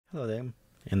Hello there.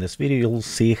 In this video, you'll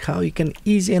see how you can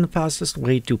easy and fastest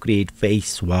way to create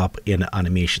face swap in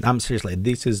animation. I'm seriously,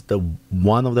 this is the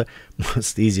one of the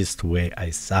most easiest way I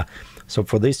saw. So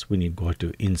for this, we need to go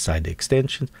to inside the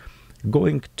extension,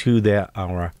 going to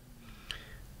our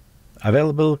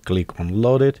available, click on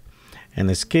loaded. In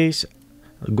this case,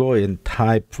 go and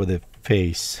type for the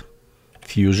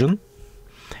FaceFusion,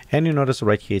 and you notice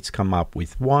right here it's come up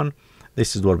with one.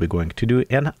 This is what we're going to do,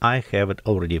 and I have it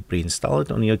already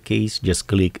pre-installed. On your case, just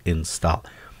click install.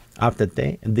 After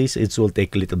this, it will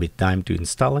take a little bit time to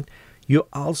install it. You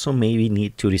also maybe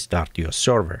need to restart your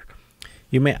server.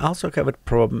 You may also have a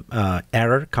problem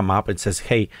error come up. It says,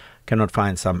 hey, cannot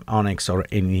find some Onyx or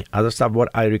any other stuff. What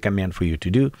I recommend for you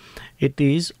to do, it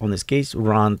is, on this case,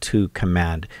 run to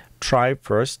command. Try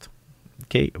first,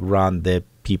 okay, run the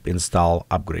pip install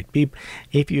upgrade pip.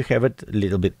 If you have it a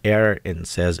little bit error and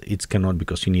says it cannot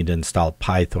because you need to install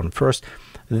Python first,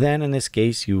 then in this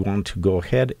case you want to go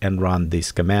ahead and run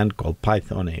this command called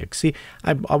python.exe.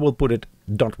 I will put it,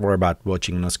 don't worry about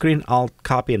watching on the screen. I'll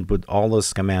copy and put all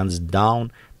those commands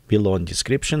down below in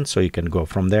description so you can go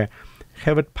from there.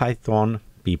 Have it Python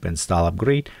pip install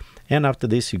upgrade, and after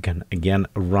this you can again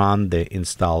run the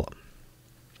install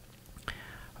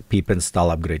pip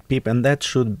install upgrade pip, and that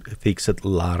should fix it a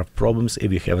lot of problems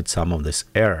if you have some of this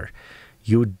error.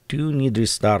 You do need to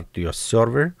restart your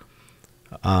server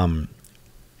to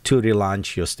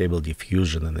relaunch your Stable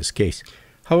Diffusion in this case.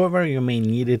 However, you may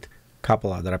need it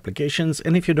couple other applications,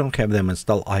 and if you don't have them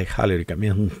installed, I highly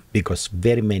recommend, because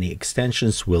very many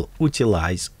extensions will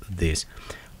utilize this.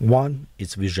 One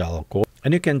is Visual Code,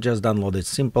 and you can just download it.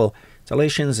 Simple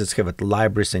installations. It's have it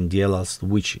libraries and DLLs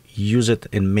which use it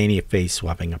in many face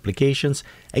swapping applications.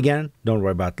 Again, don't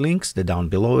worry about links, they're down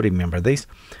below. Remember this.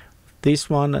 This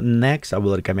one next, I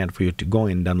will recommend for you to go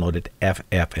and download it,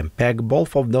 FF and PEG.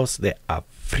 Both of those, they are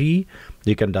free.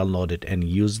 You can download it and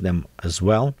use them as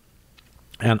well.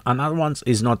 And another one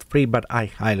is not free, but I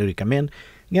highly recommend.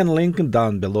 Again, link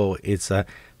down below. It's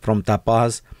from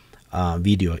Topaz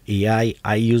Video AI.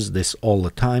 I use this all the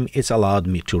time. It's allowed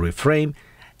me to reframe,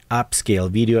 upscale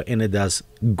video, and it does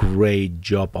great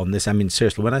job on this. I mean,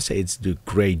 seriously, when I say it's do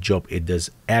great job, it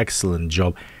does excellent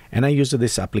job. And I use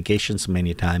these applications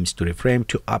many times to reframe,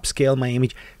 to upscale my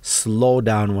image, slow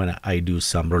down when I do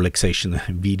some relaxation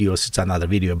videos. It's another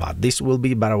video about this will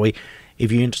be, by the way,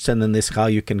 if you're interested in this, how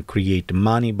you can create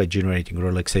money by generating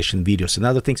relaxation videos and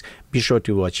other things, be sure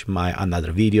to watch my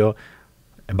another video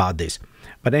about this.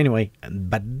 But anyway,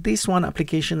 but this one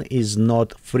application is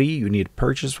not free. You need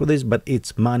purchase for this, but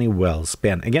it's money well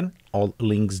spent. Again, all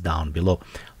links down below.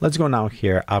 Let's go now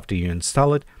here. After you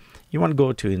install it, you want to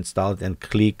go to install it and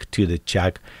click to the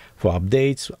check for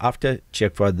updates. After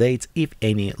check for updates, if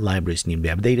any libraries need to be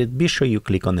updated, be sure you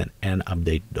click on it and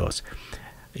update those.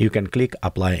 You can click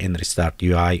apply and restart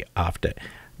UI after.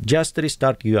 Just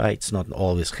restart UI, it's not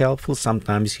always helpful.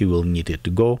 Sometimes you will need it to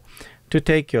go to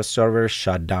take your server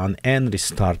shut down and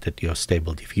restart it, your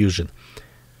Stable Diffusion.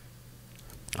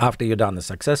 After you're done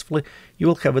successfully, you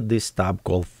will have this tab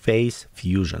called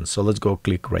FaceFusion. So let's go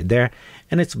click right there,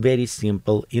 and it's very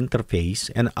simple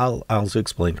interface, and I'll also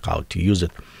explain how to use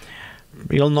it.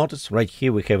 You'll notice right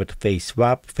here we have it face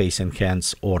swap, face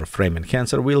enhance, or frame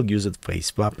enhancer. We'll use it face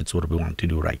swap. It's what we want to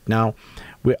do right now.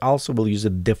 We also will use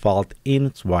it default in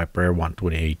Swiper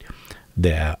 128,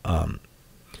 the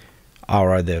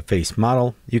face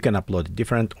model. You can upload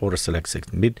different or select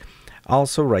 16-bit.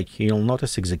 Also right here you'll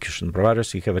notice execution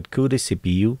providers. You have it CUDA,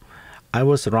 CPU. I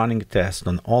was running a test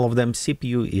on all of them.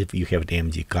 CPU, if you have the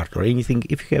AMD card or anything.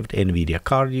 If you have the NVIDIA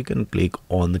card, you can click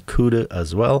on the CUDA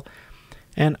as well.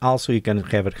 And also you can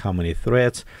have it how many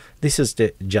threads. This is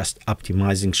the just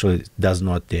optimizing so it does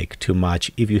not take too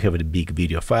much. If you have a big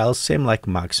video file, same like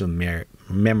maximum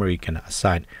memory you can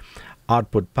assign.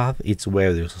 Output path, it's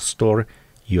where you store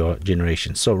your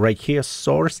generation. So right here,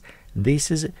 source,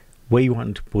 this is where you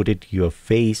want to put it, your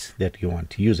face that you want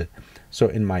to use it. So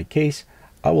in my case,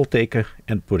 I will take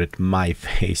and put it my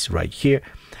face right here.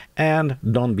 And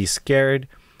don't be scared.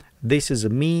 This is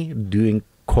me doing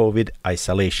COVID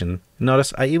isolation.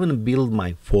 Notice I even build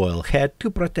my foil head to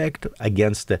protect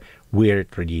against the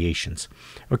weird radiations.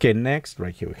 Okay, next,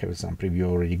 right here we have some preview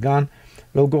already gone.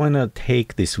 We're going to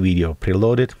take this video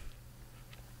preloaded.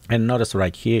 And notice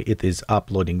right here, it is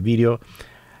uploading video.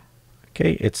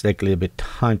 Okay, it's taking a little bit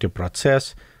time to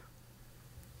process.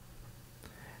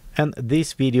 And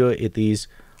this video, it is,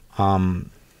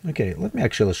 okay, let me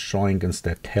actually showing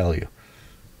instead tell you.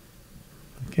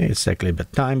 Okay, it's taking a little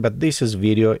bit time, but this is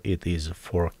video, it is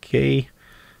 4K,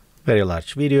 very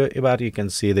large video. But you can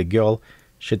see the girl,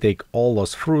 she take all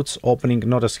those fruits opening.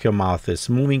 Notice her mouth is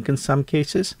moving in some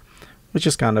cases. which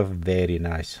is kind of very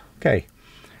nice. Okay,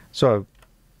 so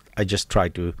I just try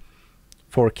to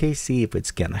 4K, see if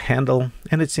it's can handle,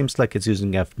 and it seems like it's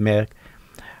using FMAC.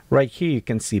 Right here you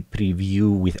can see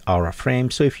preview with our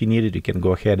frames, so if you need it you can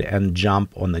go ahead and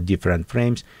jump on the different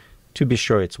frames to be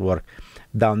sure it's work.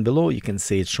 Down below you can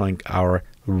see it's showing our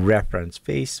reference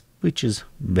face, which is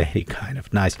very kind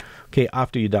of nice. Okay,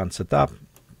 after you're done setup,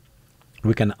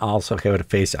 we can also have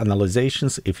face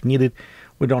analyzations if needed.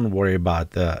 We don't worry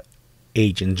about the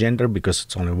age and gender because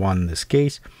it's only one in this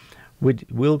case.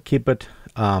 We'll keep it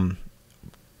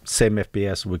same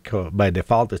FPS. By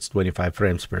default it's 25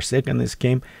 frames per second in this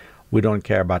game. We don't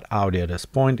care about audio at this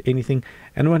point, anything.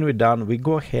 And when we're done, we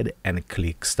go ahead and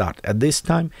click start. At this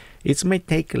time, it may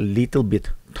take a little bit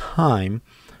time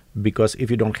because if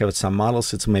you don't have some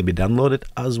models, it's maybe downloaded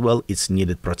as well. It's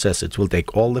needed process. It will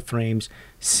take all the frames,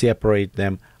 separate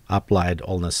them, apply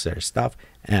all necessary stuff,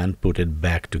 and put it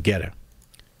back together.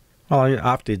 Well,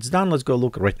 after it's done, let's go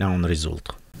look right now on the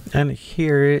result. And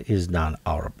here is done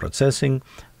our processing.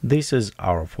 This is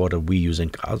our photo we're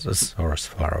using as a source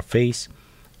for our face.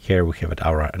 Here we have it,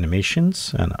 our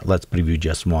animations, and let's preview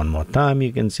just one more time.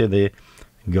 You can see the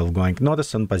girl going.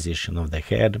 Notice on position of the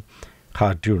head,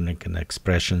 cartooning and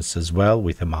expressions as well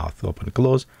with the mouth open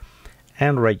close.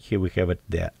 And right here we have it,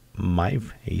 my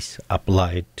face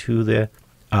applied to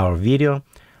our video.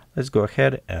 Let's go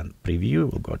ahead and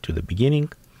preview. We'll go to the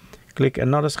beginning, click,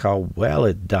 and notice how well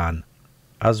it's done.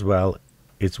 As well,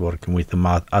 it's working with the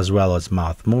mouth as well as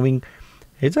mouth moving.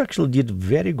 It actually did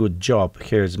very good job.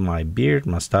 Here's my beard,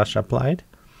 mustache applied.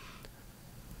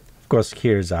 Of course,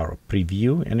 here's our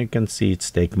preview, and you can see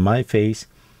it's take my face,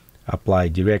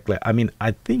 applied directly. I mean,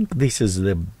 I think this is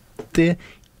the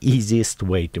easiest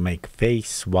way to make face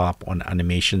swap on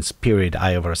animations period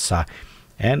I ever saw,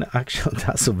 and actually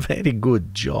does a very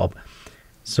good job.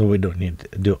 So we don't need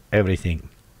to do everything.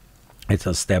 It's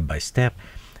a step by step.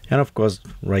 And of course,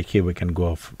 right here we can go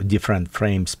off different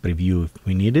frames preview if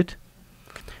we need it.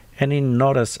 And in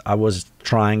notice I was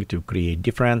trying to create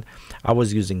different. I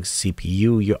was using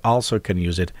CPU. You also can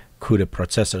use it CUDA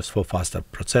processors for faster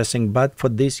processing, but for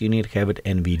this you need to have it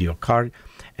NVIDIA card,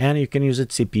 and you can use it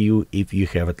CPU if you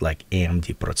have it like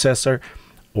AMD processor,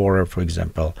 or for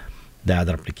example the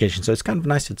other application. So it's kind of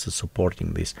nice it's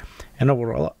supporting this, and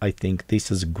overall I think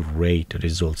this is a great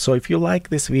result. So if you like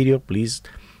this video, please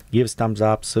give thumbs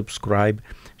up, subscribe,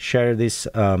 share this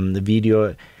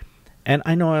video. And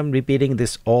I know I'm repeating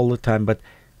this all the time, but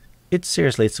it's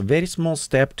seriously, it's a very small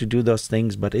step to do those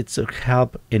things, but it's a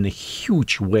help in a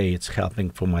huge way. It's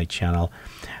helping for my channel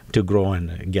to grow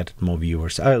and get more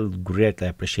viewers. I'll greatly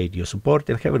appreciate your support,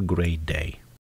 and have a great day.